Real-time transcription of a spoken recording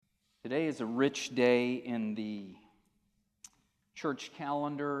Today is a rich day in the church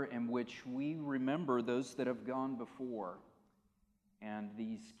calendar in which we remember those that have gone before. And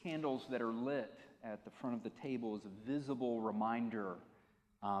these candles that are lit at the front of the table is a visible reminder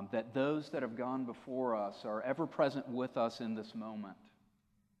that those that have gone before us are ever present with us in this moment.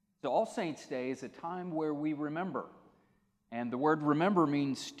 So All Saints' Day is a time where we remember. And the word remember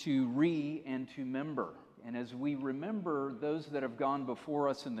means to and to member. And as we remember those that have gone before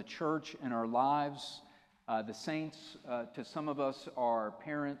us in the church and our lives, the saints, to some of us, are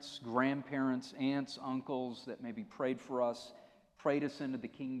parents, grandparents, aunts, uncles that maybe prayed for us, prayed us into the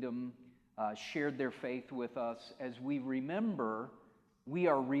kingdom, shared their faith with us. As we remember, we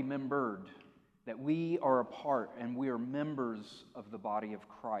are remembered, that we are a part and we are members of the body of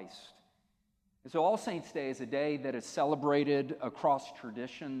Christ. And so All Saints' Day is a day that is celebrated across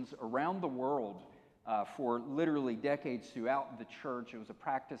traditions around the world for literally decades throughout the church. It was a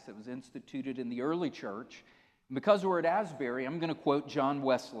practice that was instituted in the early church. And because we're at Asbury, I'm going to quote John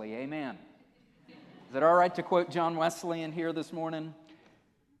Wesley. Amen. Is it all right to quote John Wesley in here this morning?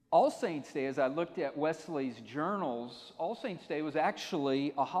 All Saints' Day, as I looked at Wesley's journals, All Saints' Day was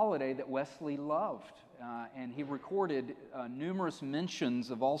actually a holiday that Wesley loved. And he recorded numerous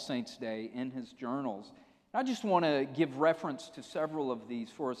mentions of All Saints' Day in his journals. I just want to give reference to several of these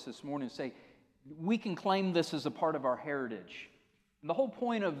for us this morning and say, we can claim this as a part of our heritage. And the whole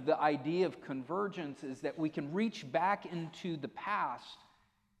point of the idea of convergence is that we can reach back into the past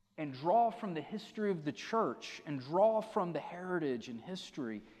and draw from the history of the church and draw from the heritage and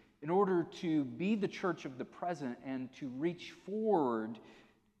history in order to be the church of the present and to reach forward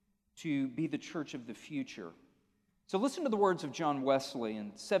to be the church of the future. So listen to the words of John Wesley in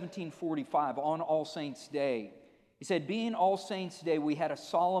 1745 on All Saints' Day. He said, "Being All Saints' Day, we had a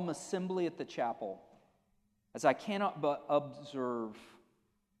solemn assembly at the chapel. As I cannot but observe,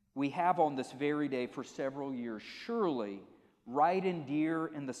 we have on this very day for several years. Surely, right and dear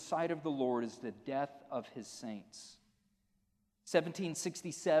in the sight of the Lord is the death of his saints."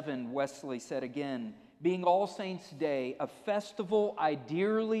 1767, Wesley said again, "Being All Saints' Day, a festival I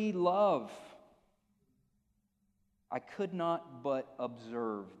dearly love, I could not but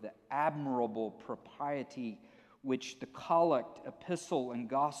observe the admirable propriety which the collect, epistle, and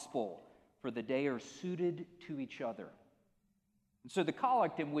gospel for the day are suited to each other." And so the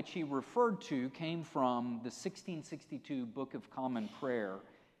collect in which he referred to came from the 1662 Book of Common Prayer.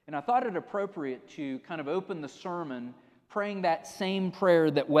 And I thought it appropriate to kind of open the sermon praying that same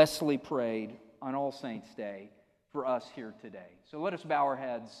prayer that Wesley prayed on All Saints' Day for us here today. So let us bow our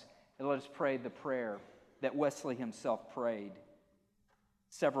heads and let us pray the prayer that Wesley himself prayed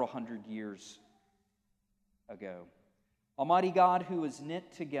several hundred years ago. Almighty God, who has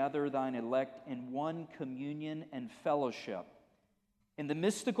knit together thine elect in one communion and fellowship, in the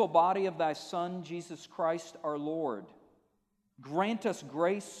mystical body of thy Son, Jesus Christ our Lord, grant us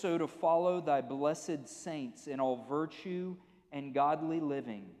grace so to follow thy blessed saints in all virtue and godly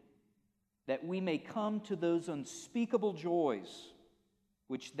living, that we may come to those unspeakable joys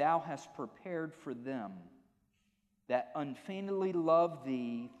which thou hast prepared for them, that unfeignedly love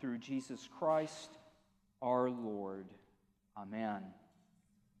thee through Jesus Christ our Lord. Amen.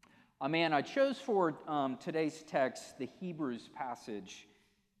 Amen. I chose for today's text the Hebrews passage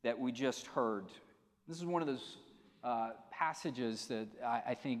that we just heard. This is one of those passages that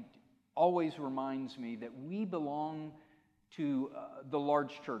I think always reminds me that we belong to the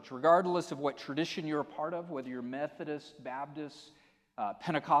large church, regardless of what tradition you're a part of, whether you're Methodist, Baptist,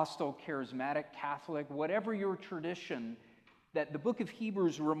 Pentecostal, Charismatic, Catholic, whatever your tradition, that the book of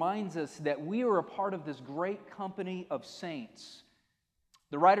Hebrews reminds us that we are a part of this great company of saints.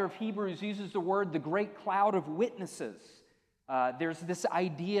 The writer of Hebrews uses the word the great cloud of witnesses. There's this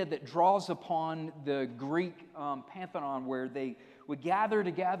idea that draws upon the Greek pantheon where they would gather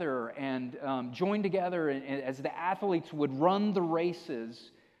together and join together and as the athletes would run the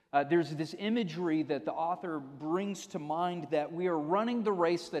races. There's this imagery that the author brings to mind that we are running the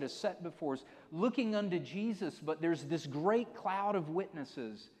race that is set before us, looking unto Jesus, but there's this great cloud of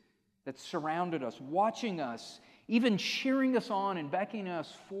witnesses that surrounded us, watching us, even cheering us on and beckoning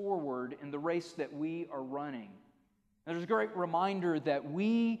us forward in the race that we are running. And there's a great reminder that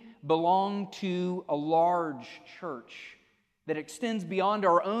we belong to a large church that extends beyond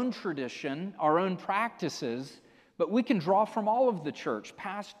our own tradition, our own practices, but we can draw from all of the church,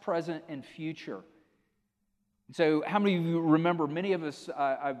 past, present, and future. So how many of you remember, many of us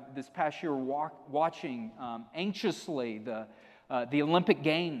this past year were watching anxiously the Olympic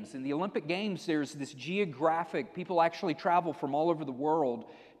Games. In the Olympic Games, there's this geographic, people actually travel from all over the world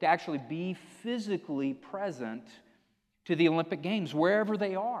to actually be physically present to the Olympic Games, wherever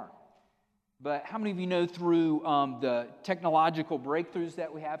they are. But how many of you know through the technological breakthroughs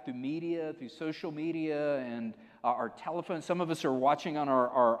that we have through media, through social media and our telephones, some of us are watching on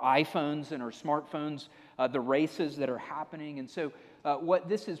our iPhones and our smartphones the races that are happening. And so what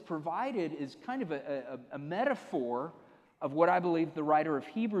this has provided is kind of a metaphor of what I believe the writer of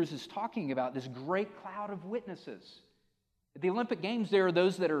Hebrews is talking about, this great cloud of witnesses. At the Olympic Games, there are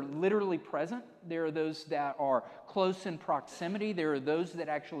those that are literally present. There are those that are close in proximity. There are those that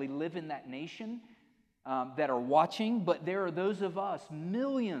actually live in that nation that are watching. But there are those of us,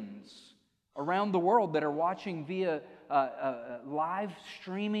 millions around the world, that are watching via live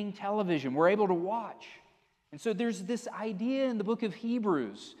streaming television. We're able to watch. And so there's this idea in the book of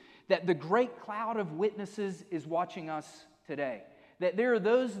Hebrews that the great cloud of witnesses is watching us today. That there are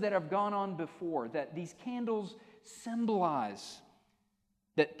those that have gone on before, that these candles symbolize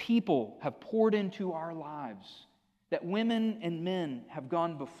that people have poured into our lives, that women and men have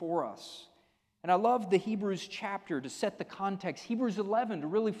gone before us. And I love the Hebrews chapter to set the context. Hebrews 11, to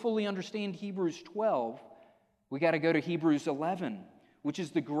really fully understand Hebrews 12, we got to go to Hebrews 11, which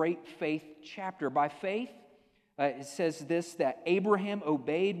is the great faith chapter. By faith, it says this, that Abraham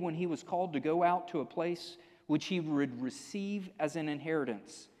obeyed when he was called to go out to a place which he would receive as an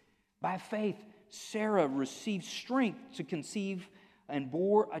inheritance. By faith, Sarah received strength to conceive and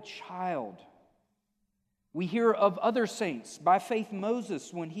bore a child. We hear of other saints. By faith,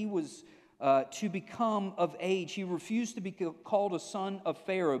 Moses, when he was to become of age, he refused to be called a son of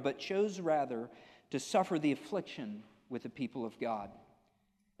Pharaoh, but chose rather to suffer the affliction with the people of God.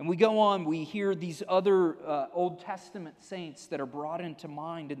 And we go on, we hear these other Old Testament saints that are brought into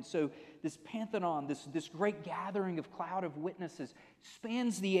mind. And so this pantheon, this great gathering of cloud of witnesses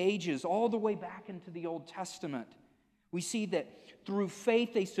spans the ages all the way back into the Old Testament. We see that through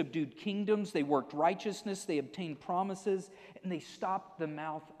faith they subdued kingdoms, they worked righteousness, they obtained promises, and they stopped the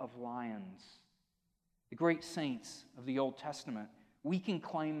mouth of lions. The great saints of the Old Testament, we can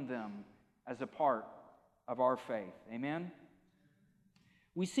claim them as a part of our faith. Amen?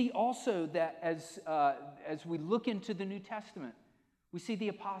 We see also that as we look into the New Testament, we see the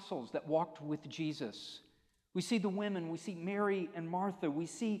apostles that walked with Jesus. We see the women, we see Mary and Martha. We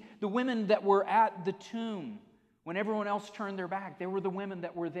see the women that were at the tomb when everyone else turned their back. They were the women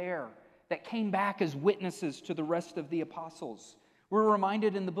that were there, that came back as witnesses to the rest of the apostles. We're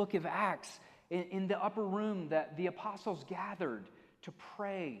reminded in the book of Acts, in the upper room, that the apostles gathered to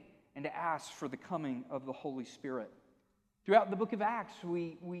pray and to ask for the coming of the Holy Spirit. Throughout the book of Acts,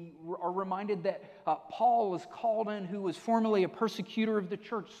 we are reminded that Paul is called in, who was formerly a persecutor of the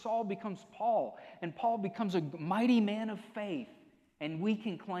church. Saul becomes Paul, and Paul becomes a mighty man of faith. And we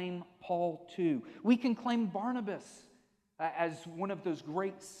can claim Paul too. We can claim Barnabas as one of those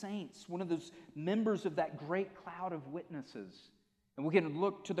great saints, one of those members of that great cloud of witnesses. And we can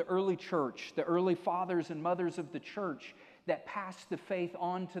look to the early church, the early fathers and mothers of the church that passed the faith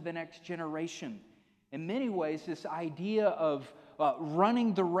on to the next generation. In many ways, this idea of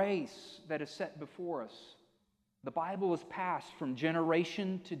running the race that is set before us, the Bible is passed from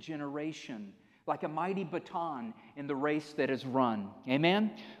generation to generation like a mighty baton in the race that is run.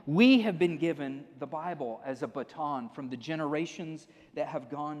 Amen? We have been given the Bible as a baton from the generations that have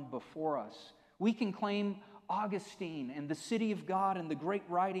gone before us. We can claim Augustine and the city of God and the great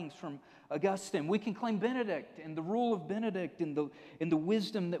writings from Augustine. We can claim Benedict and the rule of Benedict and the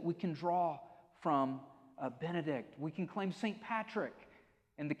wisdom that we can draw from Benedict. We can claim St. Patrick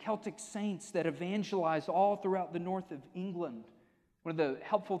and the Celtic saints that evangelized all throughout the north of England. One of the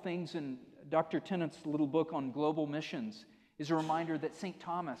helpful things in Dr. Tennant's little book on global missions is a reminder that St.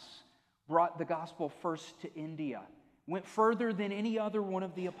 Thomas brought the gospel first to India, went further than any other one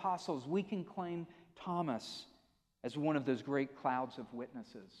of the apostles. We can claim Thomas as one of those great clouds of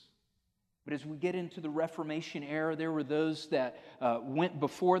witnesses. But as we get into the Reformation era, there were those that went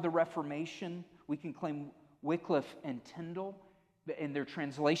before the Reformation. We can claim Wycliffe and Tyndale in their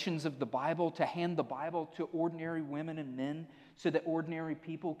translations of the Bible to hand the Bible to ordinary women and men so that ordinary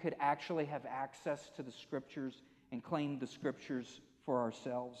people could actually have access to the Scriptures and claim the Scriptures for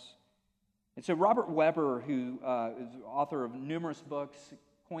ourselves. And so Robert Weber, who is the author of numerous books,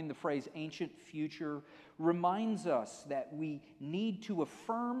 coined the phrase ancient future, reminds us that we need to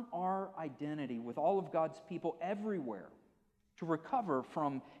affirm our identity with all of God's people everywhere to recover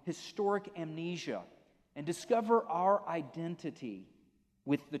from historic amnesia and discover our identity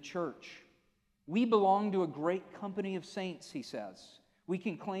with the church. We belong to a great company of saints, he says. We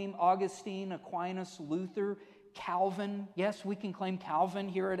can claim Augustine, Aquinas, Luther, Calvin. Yes, we can claim Calvin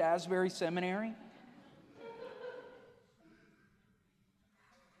here at Asbury Seminary.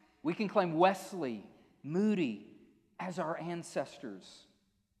 We can claim Wesley, Moody as our ancestors.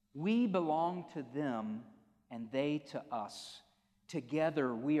 We belong to them and they to us.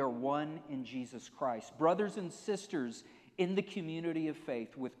 Together we are one in Jesus Christ. Brothers and sisters in the community of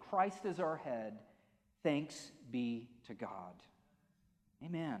faith, with Christ as our head, thanks be to God.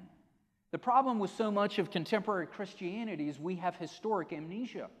 Amen. The problem with so much of contemporary Christianity is we have historic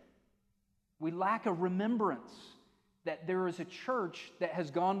amnesia. We lack a remembrance that there is a church that has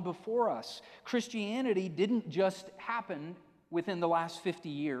gone before us. Christianity didn't just happen within the last 50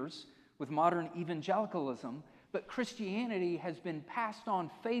 years with modern evangelicalism, but Christianity has been passed on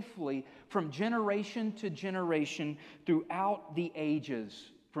faithfully from generation to generation throughout the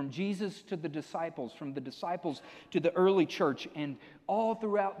ages, from Jesus to the disciples, from the disciples to the early church, and all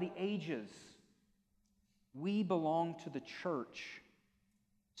throughout the ages. We belong to the church.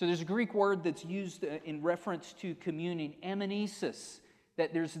 So there's a Greek word that's used in reference to communion, amnesis,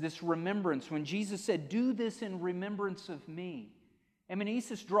 that there's this remembrance. When Jesus said, "Do this in remembrance of me,"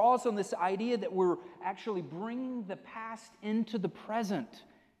 amnesis draws on this idea that we're actually bringing the past into the present.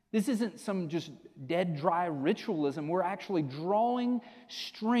 This isn't some just dead, dry ritualism. We're actually drawing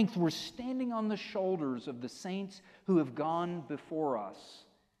strength. We're standing on the shoulders of the saints who have gone before us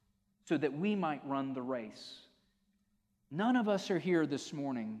so that we might run the race. None of us are here this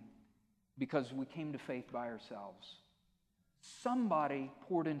morning because we came to faith by ourselves. Somebody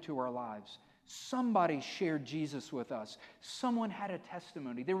poured into our lives. Somebody shared Jesus with us. Someone had a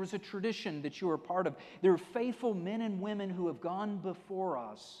testimony. There was a tradition that you were a part of. There are faithful men and women who have gone before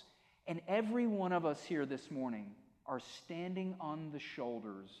us. And every one of us here this morning are standing on the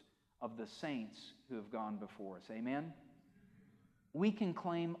shoulders of the saints who have gone before us. Amen? We can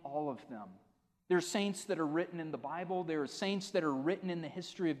claim all of them. There are saints that are written in the Bible. There are saints that are written in the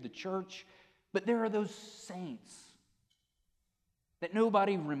history of the church. But there are those saints that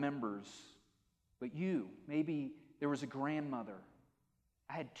nobody remembers but you. Maybe there was a grandmother.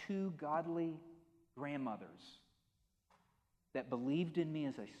 I had two godly grandmothers that believed in me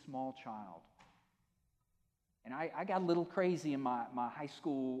as a small child. And I got a little crazy in my high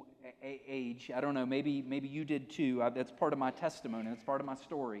school age. I don't know, maybe you did too. That's part of my testimony. That's part of my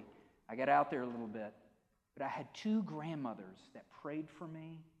story. I got out there a little bit. But I had two grandmothers that prayed for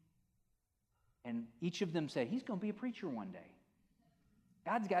me. And each of them said, "He's going to be a preacher one day."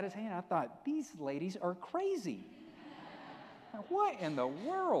 God's got his hand. I thought, these ladies are crazy. What in the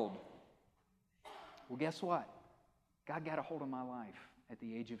world? Well, guess what? God got a hold of my life at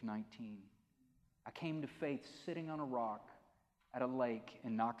the age of 19. I came to faith sitting on a rock at a lake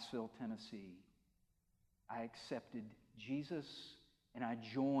in Knoxville, Tennessee. I accepted Jesus and I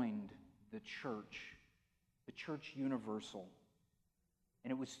joined the Church Universal.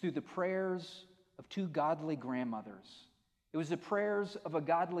 And it was through the prayers of two godly grandmothers. It was the prayers of a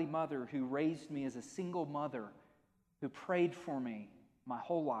godly mother who raised me as a single mother, who prayed for me my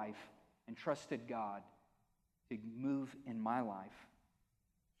whole life and trusted God to move in my life.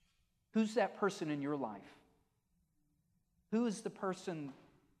 Who's that person in your life? Who is the person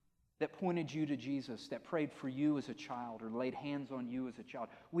that pointed you to Jesus, that prayed for you as a child or laid hands on you as a child?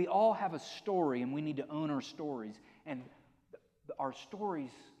 We all have a story, and we need to own our stories. And our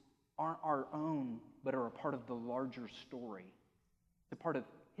stories aren't our own, but are a part of the larger story. They're part of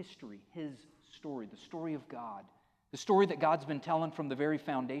history, His story, the story of God, the story that God's been telling from the very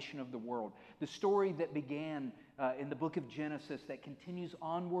foundation of the world, the story that began in the book of Genesis that continues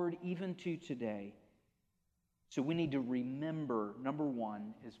onward even to today. So we need to remember, number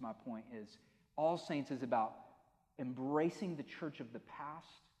one, is my point, is All Saints is about embracing the church of the past.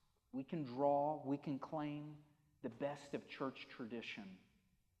 We can draw, we can claim the best of church tradition.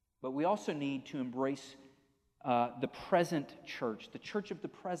 But we also need to embrace the present church, the church of the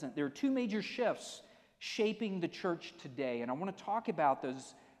present. There are two major shifts shaping the church today, and I want to talk about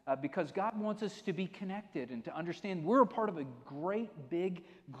those because God wants us to be connected and to understand we're a part of a great, big,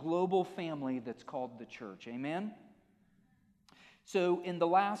 global family that's called the church. Amen? So in the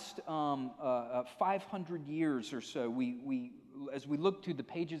last 500 years or so, as we look through the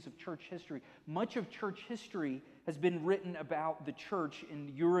pages of church history, much of church history has been written about the church in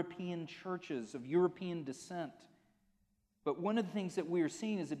European churches of European descent. But one of the things that we are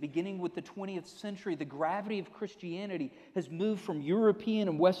seeing is that beginning with the 20th century, the gravity of Christianity has moved from European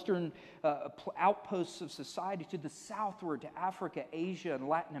and Western outposts of society to the southward, to Africa, Asia, and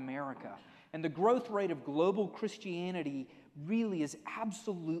Latin America. And the growth rate of global Christianity really is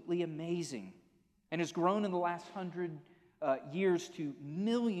absolutely amazing and has grown in the last 100 years to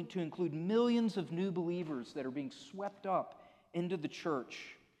include millions of new believers that are being swept up into the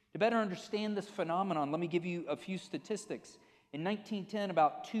church. To better understand this phenomenon, let me give you a few statistics. In 1910,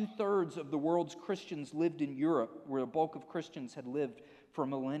 about 2/3 of the world's Christians lived in Europe, where the bulk of Christians had lived for a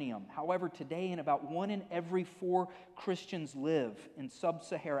millennium. However, today, in about 1 in every 4 Christians live in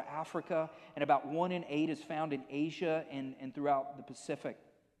sub-Saharan Africa, and about 1 in 8 is found in Asia and throughout the Pacific.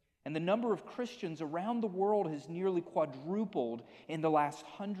 And the number of Christians around the world has nearly quadrupled in the last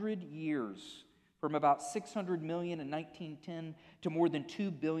 100 years, from about 600 million in 1910 to more than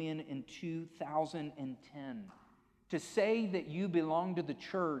 2 billion in 2010. To say that you belong to the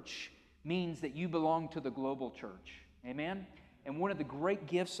church means that you belong to the global church. Amen? And one of the great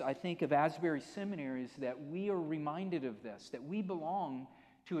gifts, I think, of Asbury Seminary is that we are reminded of this, that we belong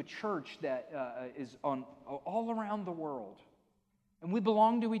to a church that is on all around the world. And we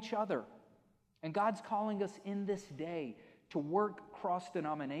belong to each other. And God's calling us in this day to work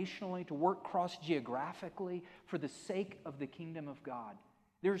cross-denominationally, to work cross-geographically for the sake of the kingdom of God.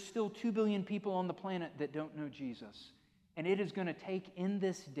 There are still 2 billion people on the planet that don't know Jesus. And it is going to take in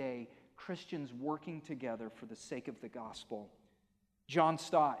this day Christians working together for the sake of the gospel. John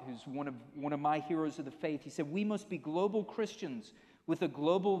Stott, who's one of my heroes of the faith, he said, "We must be global Christians with a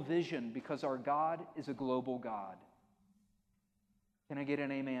global vision because our God is a global God." Can I get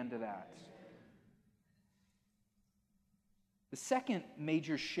an amen to that? The second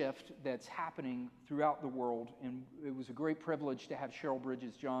major shift that's happening throughout the world, and it was a great privilege to have Cheryl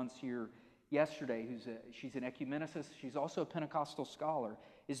Bridges-Johns here yesterday, she's an ecumenicist, she's also a Pentecostal scholar,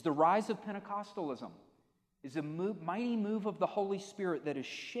 is the rise of Pentecostalism, is a mighty move of the Holy Spirit that is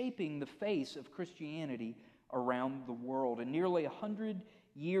shaping the face of Christianity around the world. In nearly 100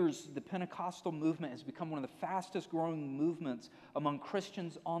 years, the Pentecostal movement has become one of the fastest growing movements among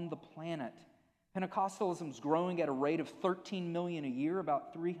Christians on the planet. Pentecostalism is growing at a rate of 13 million a year,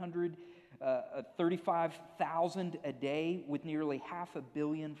 about 335,000 a day, with nearly 500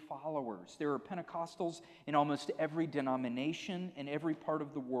 million followers. There are Pentecostals in almost every denomination in every part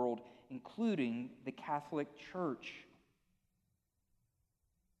of the world, including the Catholic Church.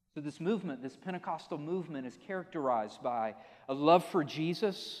 So this movement, this Pentecostal movement, is characterized by a love for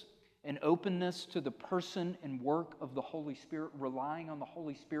Jesus, an openness to the person and work of the Holy Spirit, relying on the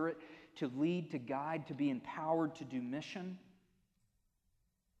Holy Spirit to lead, to guide, to be empowered to do mission.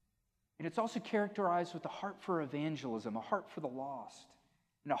 And it's also characterized with a heart for evangelism, a heart for the lost,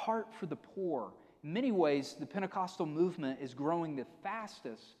 and a heart for the poor. In many ways, the Pentecostal movement is growing the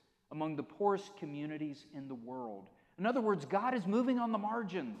fastest among the poorest communities in the world. In other words, God is moving on the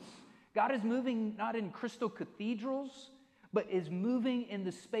margins. God is moving not in crystal cathedrals, but is moving in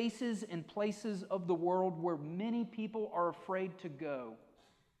the spaces and places of the world where many people are afraid to go.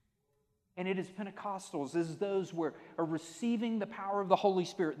 And it is Pentecostals, as those who are receiving the power of the Holy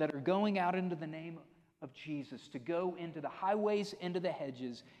Spirit, that are going out into the name of Jesus, to go into the highways, into the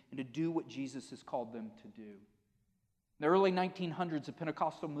hedges, and to do what Jesus has called them to do. In the early 1900s, the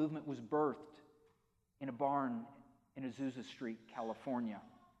Pentecostal movement was birthed in a barn in Azusa Street, California.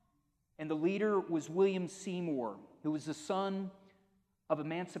 And the leader was William Seymour, who was the son of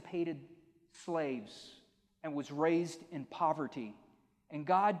emancipated slaves and was raised in poverty. And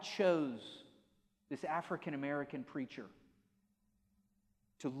God chose this African-American preacher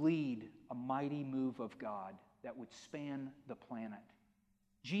to lead a mighty move of God that would span the planet.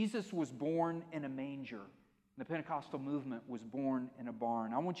 Jesus was born in a manger. The Pentecostal movement was born in a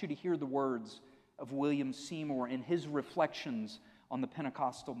barn. I want you to hear the words of William Seymour in his reflections on the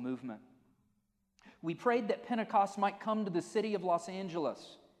Pentecostal movement. "We prayed that Pentecost might come to the city of Los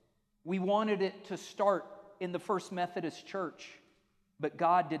Angeles. We wanted it to start in the First Methodist Church, but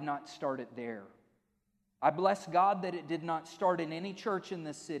God did not start it there. I bless God that it did not start in any church in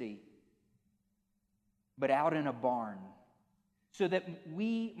this city, but out in a barn, so that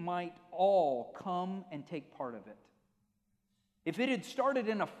we might all come and take part of it. If it had started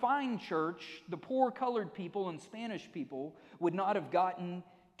in a fine church, the poor colored people and Spanish people would not have gotten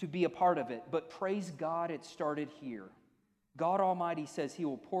to be a part of it. But praise God, it started here. God Almighty says He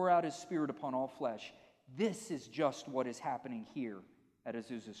will pour out His Spirit upon all flesh. This is just what is happening here at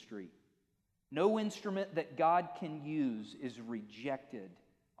Azusa Street. No instrument that God can use is rejected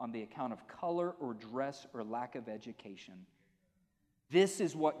on the account of color or dress or lack of education. This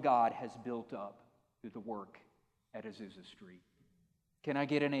is what God has built up through the work at Azusa Street." Can I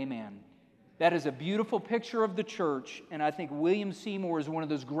get an amen? That is a beautiful picture of the church, and I think William Seymour is one of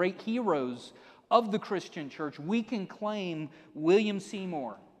those great heroes of the Christian church. We can claim William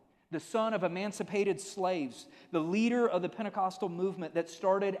Seymour, the son of emancipated slaves, the leader of the Pentecostal movement that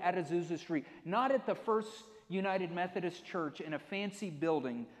started at Azusa Street, not at the First United Methodist Church in a fancy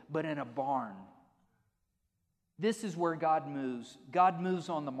building, but in a barn. This is where God moves. God moves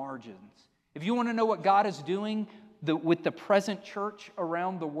on the margins. If you want to know what God is doing, with the present church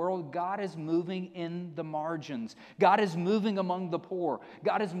around the world, God is moving in the margins. God is moving among the poor.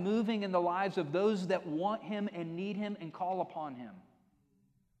 God is moving in the lives of those that want Him and need Him and call upon Him.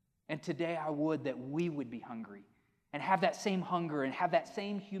 And today I would that we would be hungry and have that same hunger and have that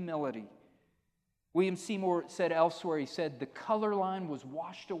same humility. William Seymour said elsewhere, he said, the color line was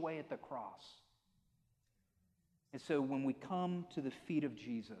washed away at the cross. And so when we come to the feet of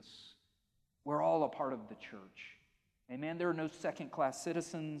Jesus, we're all a part of the church. Amen. There are no second-class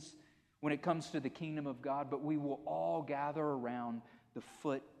citizens when it comes to the kingdom of God, but we will all gather around the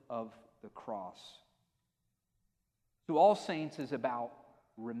foot of the cross. So All Saints is about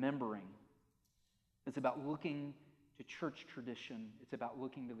remembering. It's about looking to church tradition. It's about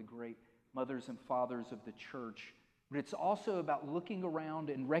looking to the great mothers and fathers of the church. But it's also about looking around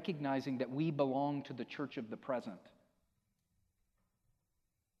and recognizing that we belong to the church of the present.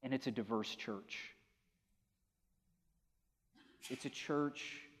 And it's a diverse church. It's a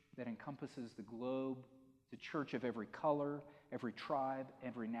church that encompasses the globe. It's a church of every color, every tribe,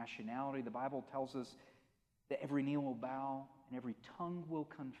 every nationality. The Bible tells us that every knee will bow and every tongue will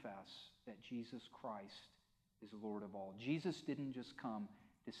confess that Jesus Christ is Lord of all. Jesus didn't just come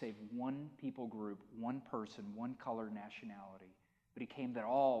to save one people group, one person, one color, nationality, but He came that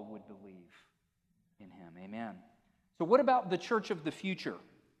all would believe in Him. Amen. So what about the church of the future?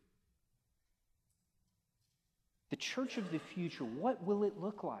 The church of the future, what will it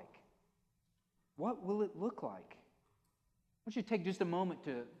look like? What will it look like? I want you to take just a moment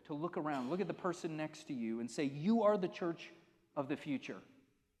to look around. Look at the person next to you and say, you are the church of the future.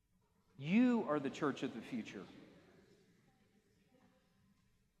 You are the church of the future.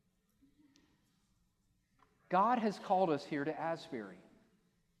 God has called us here to Asbury.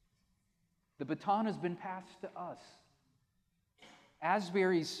 The baton has been passed to us.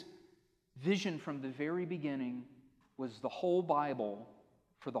 Asbury's vision from the very beginning was the whole Bible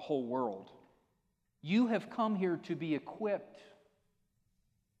for the whole world. You have come here to be equipped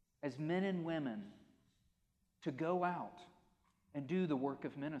as men and women to go out and do the work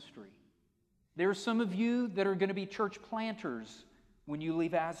of ministry. There are some of you that are going to be church planters when you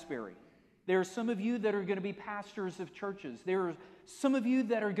leave Asbury. There are some of you that are going to be pastors of churches. There are some of you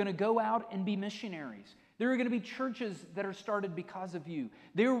that are going to go out and be missionaries. There are going to be churches that are started because of you.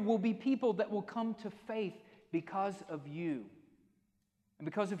 There will be people that will come to faith because of you. And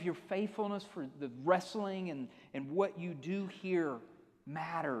because of your faithfulness for the wrestling and what you do here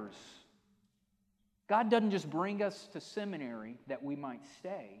matters. God doesn't just bring us to seminary that we might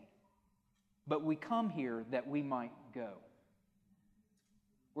stay, but we come here that we might go.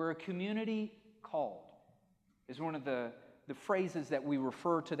 We're a community called, is one of the phrases that we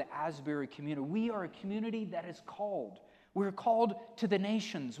refer to the Asbury community. We are a community that is called. We're called to the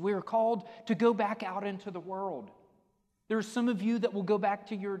nations. We're called to go back out into the world. There are some of you that will go back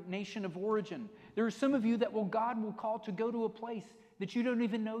to your nation of origin. There are some of you that God will call to go to a place that you don't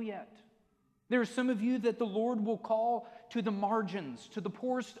even know yet. There are some of you that the Lord will call to the margins, to the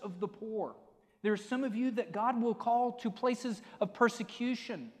poorest of the poor. There are some of you that God will call to places of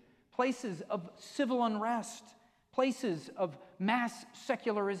persecution, places of civil unrest, places of mass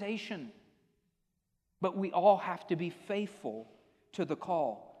secularization. But we all have to be faithful to the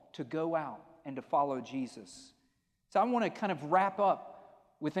call to go out and to follow Jesus. So I want to kind of wrap up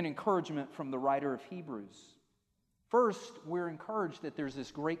with an encouragement from the writer of Hebrews. First, we're encouraged that there's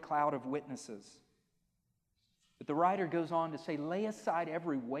this great cloud of witnesses. But the writer goes on to say, lay aside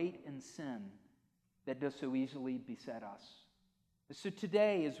every weight and sin that does so easily beset us. So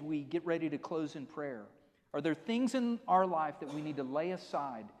today, as we get ready to close in prayer, are there things in our life that we need to lay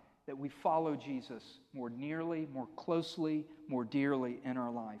aside that we follow Jesus more nearly, more closely, more dearly in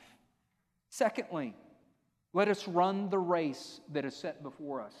our life? Secondly, let us run the race that is set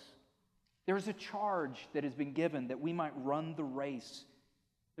before us. There is a charge that has been given that we might run the race.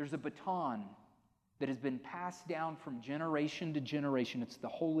 There's a baton that has been passed down from generation to generation. It's the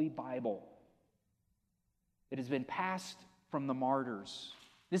Holy Bible. It has been passed from the martyrs.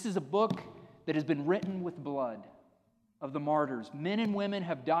 This is a book that has been written with blood of the martyrs. Men and women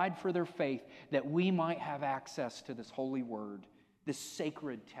have died for their faith that we might have access to this holy word, this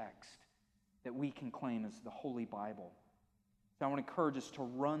sacred text that we can claim as the Holy Bible. So I want to encourage us to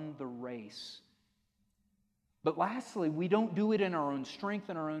run the race. But lastly, we don't do it in our own strength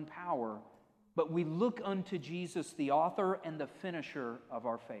and our own power, but we look unto Jesus, the author and the finisher of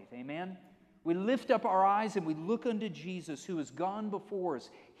our faith. Amen? We lift up our eyes and we look unto Jesus who has gone before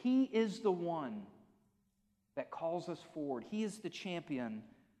us. He is the one that calls us forward. He is the champion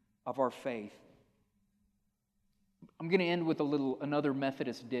of our faith. I'm going to end with another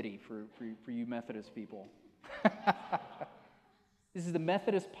Methodist ditty for you Methodist people. This is the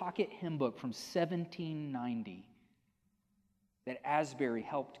Methodist Pocket Hymn Book from 1790 that Asbury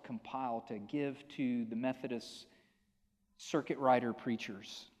helped compile to give to the Methodist circuit rider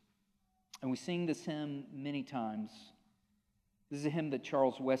preachers. And we sing this hymn many times. This is a hymn that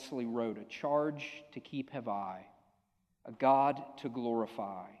Charles Wesley wrote. A charge to keep have I, a God to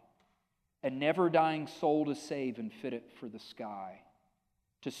glorify, a never-dying soul to save and fit it for the sky,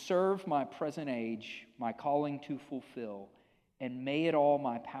 to serve my present age, my calling to fulfill, and may it all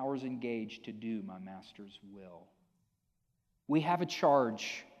my powers engage to do my Master's will. We have a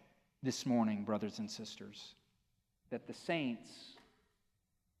charge this morning, brothers and sisters, that the saints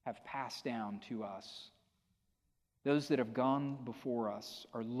have passed down to us. Those that have gone before us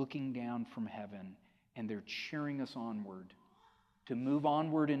are looking down from heaven, and they're cheering us onward to move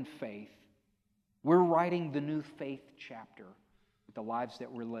onward in faith. We're writing the new faith chapter with the lives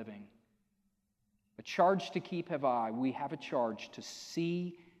that we're living. A charge to keep have I. We have a charge to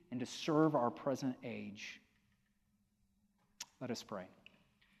see and to serve our present age. Let us pray.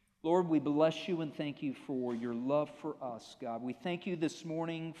 Lord, we bless you and thank you for your love for us, God. We thank you this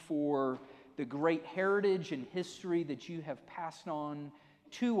morning for the great heritage and history that you have passed on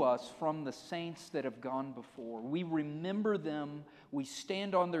to us from the saints that have gone before. We remember them. We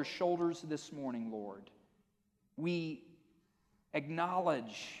stand on their shoulders this morning, Lord. We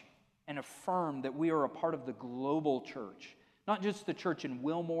acknowledge and affirm that we are a part of the global church, not just the church in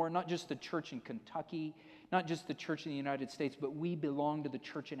Wilmore, not just the church in Kentucky, not just the church in the United States, but we belong to the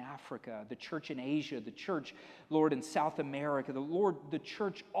church in Africa, the church in Asia, the church, Lord, in South America, the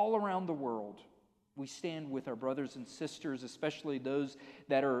church all around the world. We stand with our brothers and sisters, especially those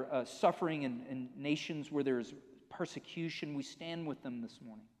that are suffering in nations where there's persecution. We stand with them this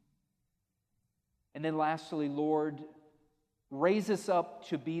morning. And then lastly, Lord, raise us up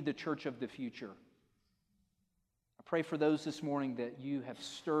to be the church of the future. I pray for those this morning that you have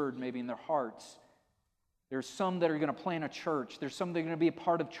stirred maybe in their hearts. There's some that are going to plant a church. There's some that are going to be a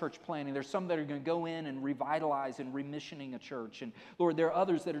part of church planting. There's some that are going to go in and revitalize and remissioning a church. And Lord, there are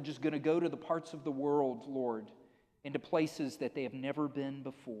others that are just going to go to the parts of the world, Lord, into places that they have never been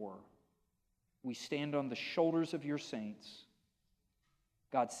before. We stand on the shoulders of your saints.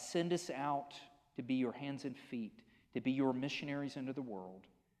 God, send us out to be your hands and feet, to be your missionaries into the world.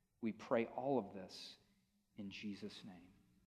 We pray all of this in Jesus' name.